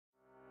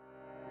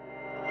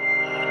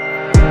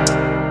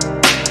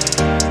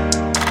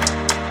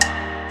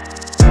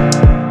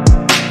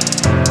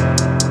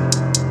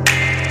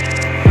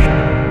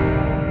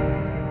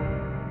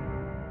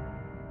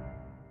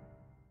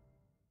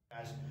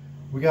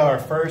We got our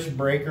first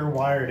breaker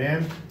wired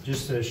in.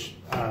 Just to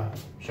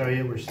show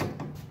you,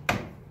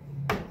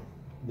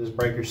 this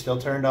breaker's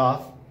still turned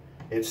off.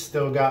 It's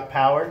still got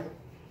power,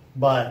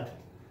 but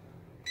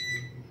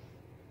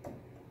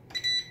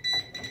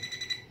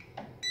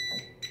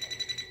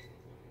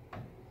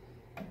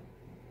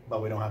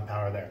we don't have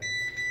power there.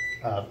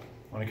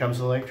 When it comes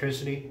to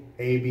electricity,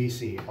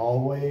 ABC,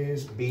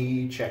 always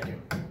be checking,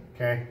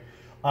 okay?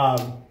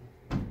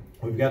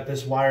 We've got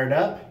this wired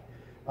up.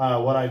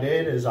 What I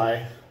did is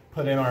I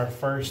put in our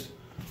first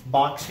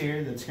box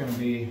here that's gonna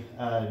be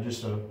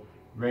just a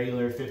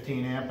regular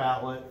 15 amp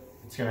outlet.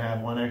 It's gonna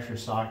have one extra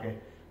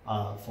socket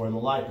for the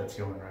light that's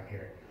going right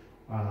here.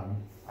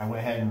 I went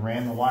ahead and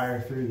ran the wire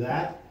through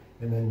that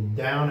and then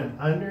down and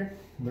under.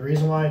 The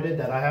reason why I did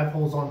that, I have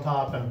holes on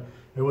top and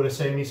it would have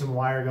saved me some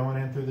wire going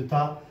in through the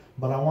top,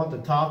 but I want the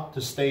top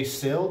to stay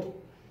sealed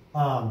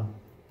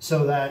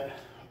so that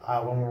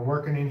when we're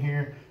working in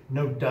here,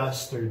 no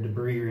dust or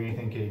debris or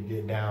anything can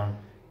get down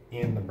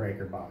in the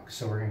breaker box.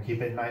 So we're gonna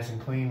keep it nice and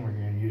clean. We're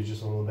gonna use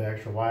just a little bit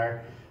extra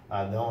wire.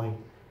 The only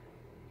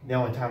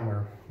time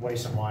we're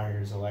wasting wire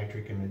is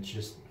electric, and it's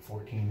just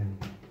 14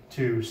 and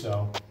 2,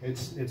 so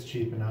it's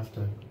cheap enough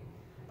to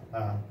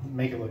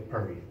make it look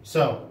pretty.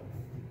 So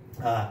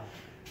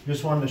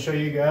just wanted to show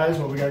you guys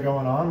what we got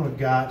going on. We've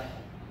got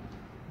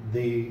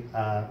the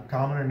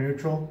common or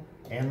neutral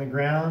and the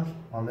ground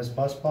on this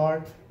bus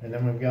bar, and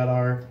then we've got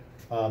our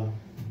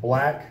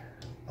black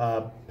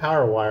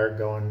power wire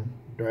going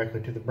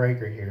directly to the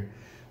breaker here.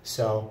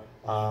 So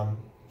I'm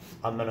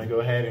gonna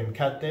go ahead and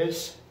cut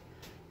this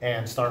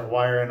and start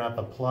wiring up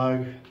a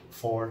plug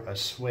for a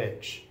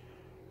switch.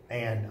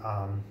 And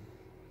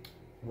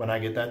when I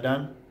get that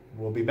done,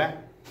 we'll be back.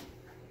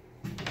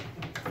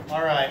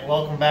 All right,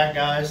 welcome back,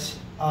 guys.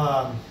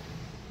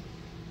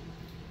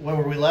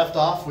 Where we left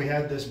off, we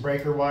had this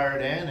breaker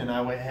wired in, and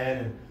I went ahead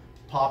and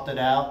popped it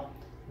out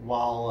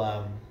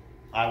while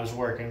I was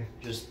working,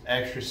 just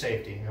extra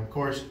safety. And of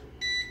course,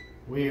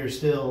 we are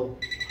still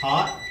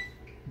hot,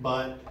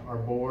 but our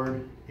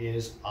board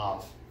is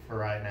off for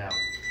right now.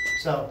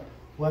 So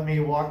let me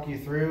walk you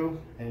through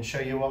and show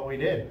you what we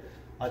did.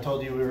 I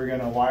told you we were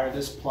gonna wire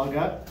this plug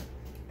up,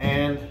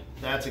 and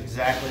that's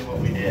exactly what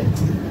we did.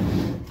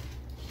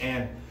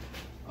 And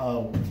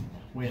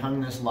we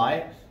hung this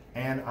light,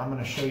 and I'm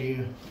gonna show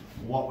you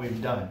what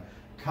we've done.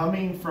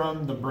 Coming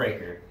from the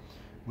breaker,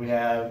 we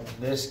have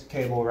this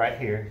cable right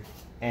here,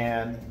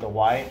 and the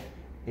white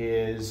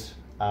is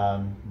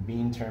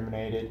being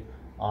terminated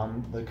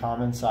on the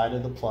common side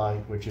of the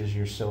plug, which is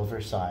your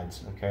silver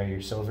sides, okay?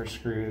 Your silver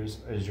screws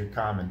is your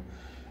common.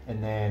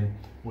 And then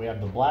we have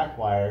the black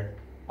wire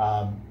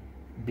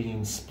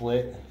being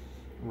split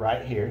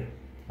right here,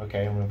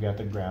 okay? And we've got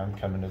the ground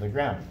coming to the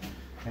ground.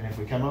 And if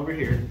we come over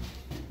here,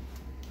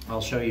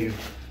 I'll show you,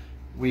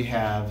 we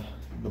have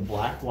the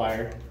black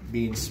wire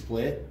being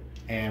split,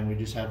 and we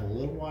just have a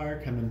little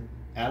wire coming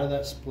out of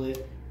that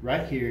split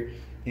right here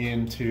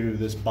into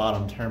this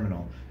bottom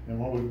terminal. And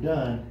what we've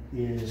done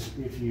is,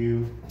 if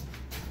you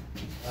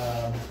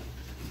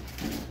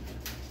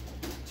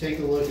take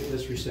a look at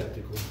this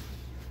receptacle,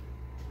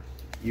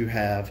 you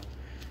have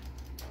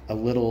a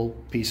little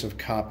piece of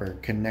copper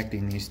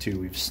connecting these two.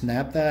 We've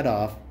snapped that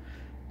off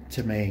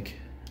to make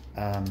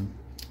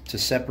to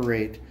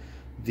separate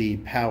the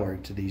power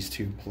to these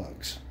two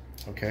plugs.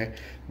 Okay,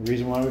 the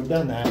reason why we've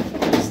done that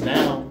is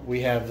now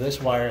we have this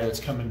wire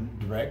that's coming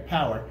direct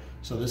power,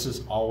 so this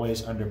is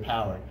always under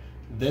power.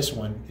 This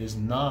one is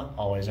not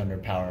always under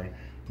power.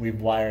 We've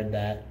wired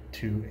that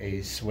to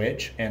a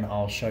switch, and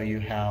I'll show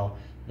you how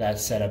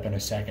that's set up in a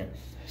second.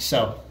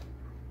 So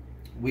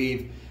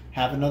we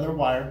have another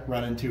wire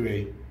running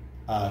to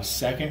a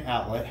second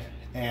outlet,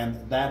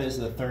 and that is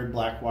the third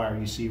black wire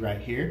you see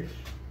right here.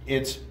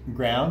 Its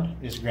ground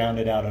is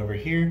grounded out over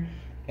here,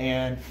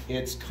 and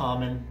its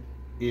common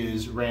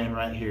is ran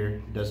right here.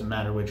 It doesn't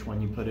matter which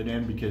one you put it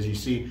in, because you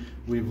see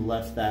we've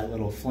left that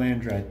little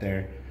flange right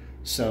there,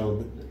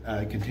 so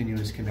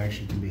continuous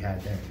connection can be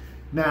had there.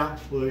 Now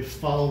we'll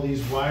follow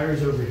these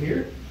wires over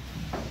here,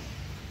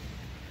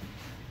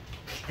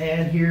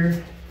 and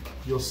here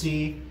you'll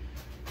see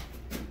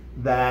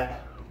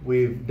that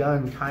we've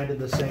done kind of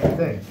the same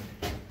thing.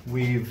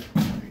 We've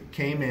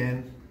came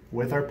in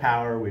with our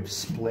power, we've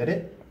split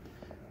it,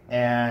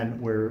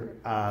 and we're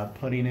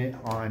putting it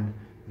on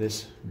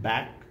this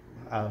back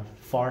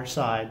far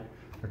side,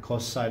 or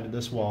close side to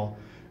this wall,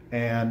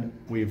 and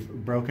we've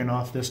broken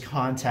off this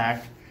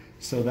contact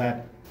so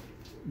that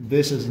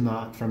this is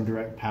not from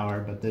direct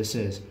power, but this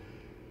is.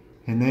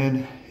 And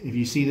then if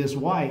you see this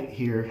white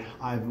here,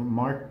 I've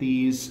marked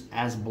these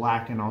as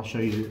black, and I'll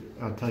tell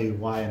you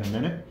why in a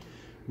minute.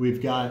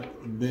 We've got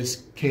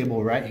this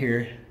cable right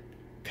here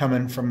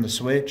coming from the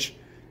switch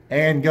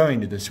and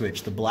going to the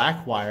switch. The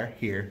black wire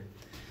here,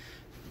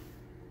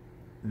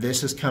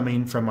 this is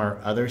coming from our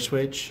other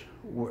switch,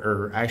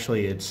 or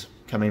actually it's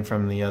coming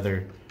from the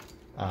other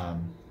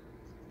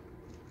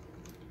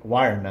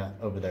wire nut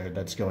over there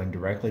that's going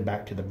directly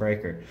back to the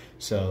breaker.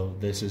 So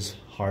this is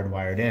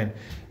hardwired in,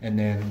 and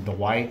then the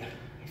white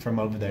from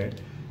over there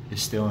is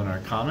still in our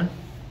common,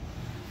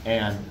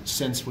 And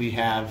since we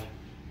have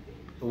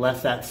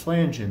left that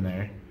flange in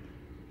there,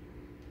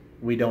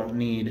 we don't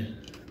need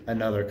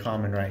another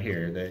common right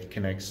here that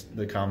connects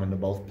the common to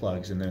both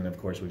plugs. And then of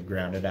course we've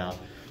grounded out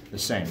the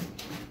same.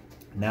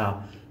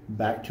 Now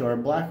back to our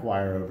black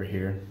wire over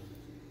here.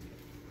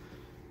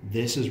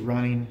 This is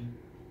running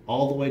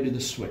all the way to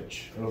the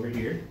switch over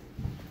here,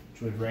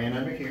 which we've ran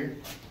under here.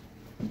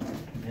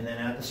 And then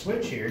at the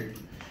switch here,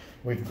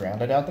 we've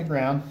grounded out the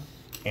ground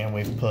and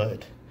we've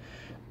put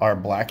our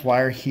black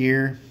wire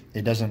here.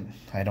 It doesn't,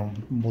 I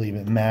don't believe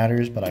it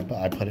matters, but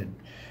I put it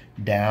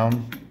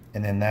down,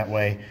 and then that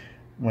way,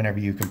 whenever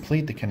you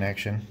complete the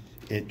connection,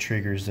 it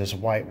triggers this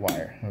white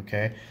wire,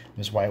 okay?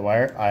 This white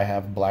wire, I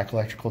have black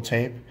electrical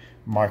tape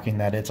marking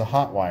that it's a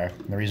hot wire.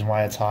 And the reason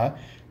why it's hot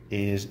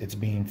is it's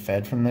being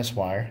fed from this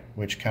wire,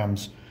 which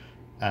comes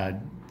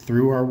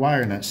through our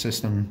wire net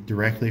system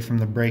directly from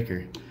the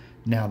breaker.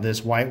 Now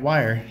this white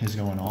wire is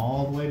going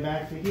all the way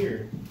back to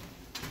here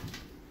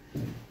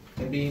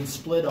and being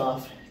split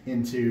off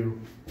into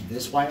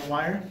this white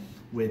wire,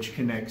 which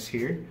connects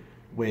here,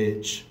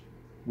 which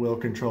will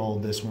control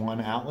this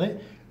one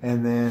outlet,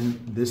 and then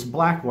this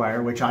black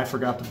wire, which I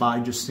forgot to buy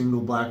just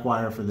single black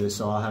wire for this,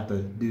 so I'll have to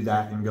do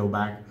that and go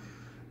back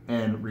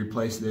and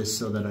replace this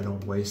so that I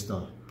don't waste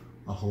a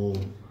whole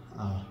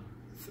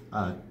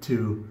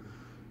two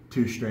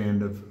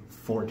strand of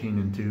 14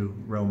 and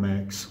 2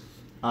 Romex.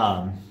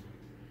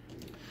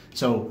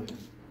 So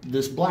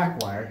this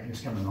black wire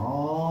is coming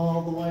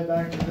all the way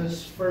back to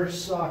this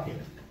first socket,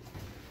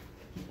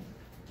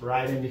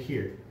 right into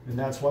here. And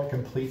that's what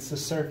completes the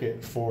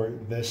circuit for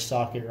this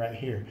socket right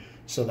here.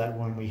 So that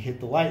when we hit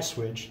the light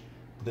switch,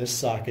 this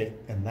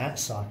socket and that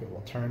socket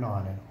will turn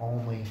on, and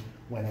only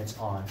when it's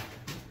on.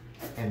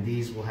 And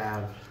these will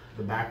have,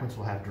 the back ones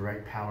will have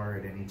direct power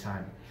at any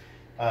time.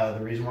 The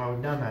reason why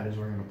we've done that is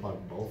we're going to plug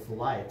both the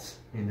lights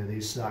into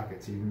these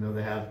sockets. Even though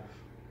they have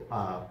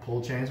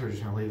pull chains, we're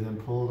just going to leave them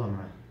pulled. I'm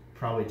going to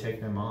probably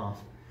take them off.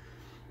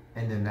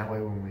 And then that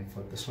way when we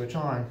flip the switch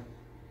on,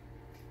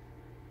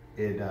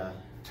 it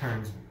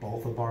turns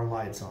both of our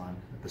lights on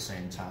at the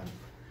same time.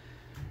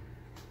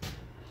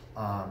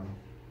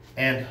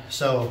 And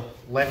so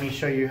let me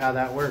show you how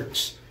that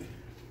works.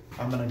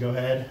 I'm going to go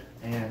ahead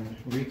and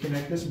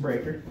reconnect this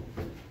breaker.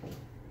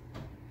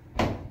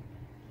 I'll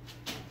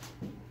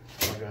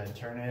go ahead and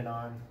turn it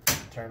on,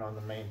 turn on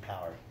the main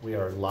power. We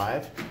are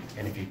live,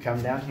 and if you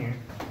come down here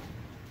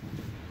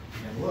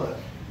and look,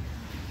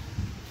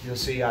 you'll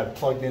see I've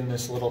plugged in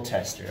this little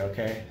tester,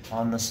 okay?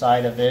 On the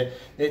side of it,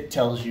 it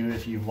tells you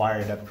if you've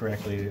wired up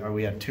correctly, or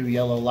we have 2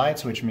 yellow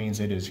lights, which means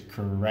it is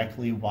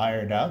correctly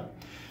wired up,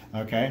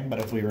 okay? But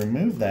if we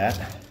remove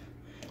that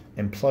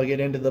and plug it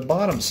into the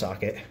bottom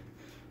socket,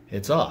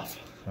 it's off,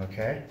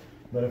 okay?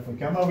 But if we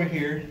come over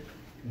here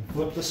and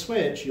flip the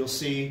switch, you'll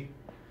see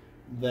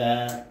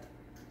that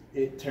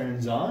it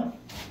turns on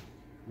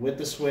with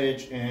the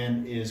switch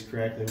and is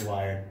correctly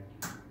wired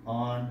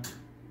on,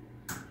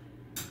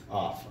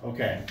 off.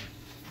 Okay,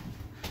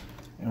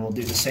 and we'll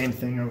do the same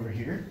thing over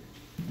here.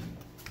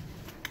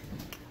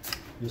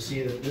 You'll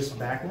see that this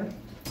back one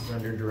is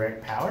under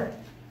direct power.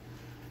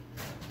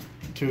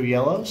 2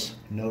 yellows,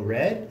 no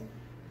red,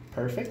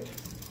 perfect.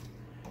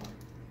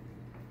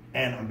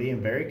 And I'm being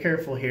very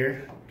careful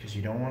here because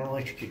you don't want to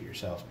electrocute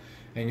yourself.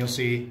 And you'll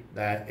see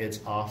that it's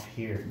off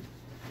here.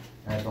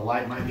 And the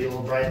light might be a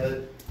little bright.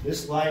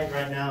 This light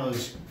right now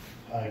is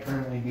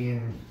currently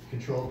being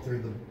controlled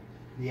through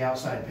the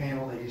outside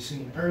panel that you've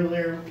seen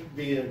earlier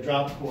via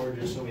drop cord,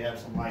 just so we have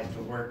some light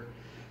to work.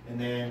 And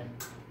then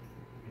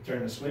you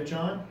turn the switch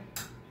on,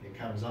 it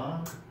comes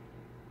on,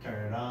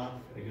 turn it off,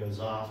 it goes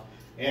off,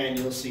 and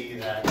you'll see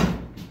that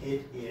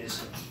it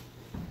is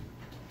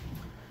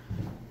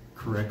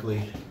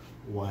correctly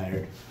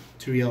wired.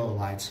 2 yellow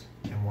lights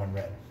and 1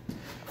 red.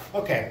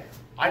 Okay,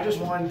 I just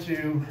wanted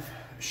to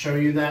show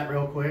you that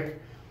real quick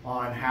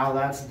on how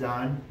that's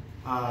done.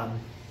 And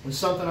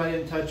something I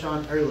didn't touch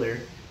on earlier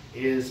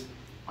is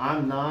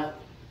I'm not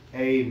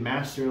a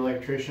master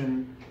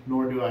electrician,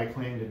 nor do I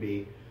claim to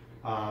be.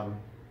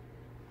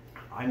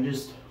 I'm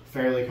just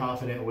fairly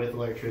confident with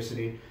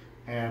electricity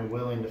and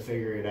willing to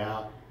figure it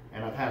out.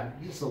 And I've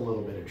had just a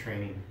little bit of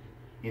training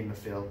in the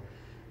field.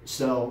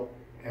 So,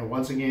 and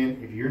once again,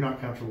 if you're not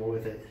comfortable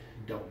with it,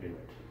 don't do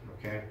it,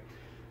 okay?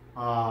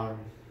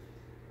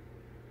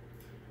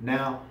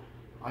 Now,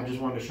 I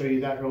just wanted to show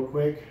you that real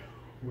quick.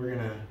 We're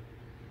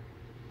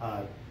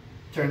gonna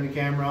turn the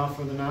camera off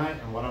for the night,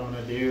 and what I'm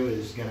gonna do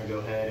is gonna go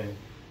ahead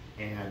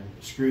and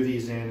screw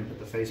these in and put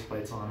the face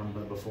plates on them.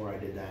 But before I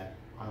did that,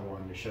 I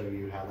wanted to show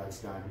you how that's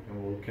done,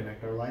 and we'll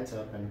connect our lights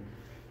up and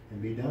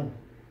be done.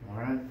 All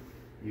right,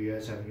 you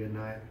guys have a good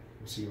night.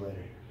 We'll see you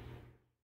later.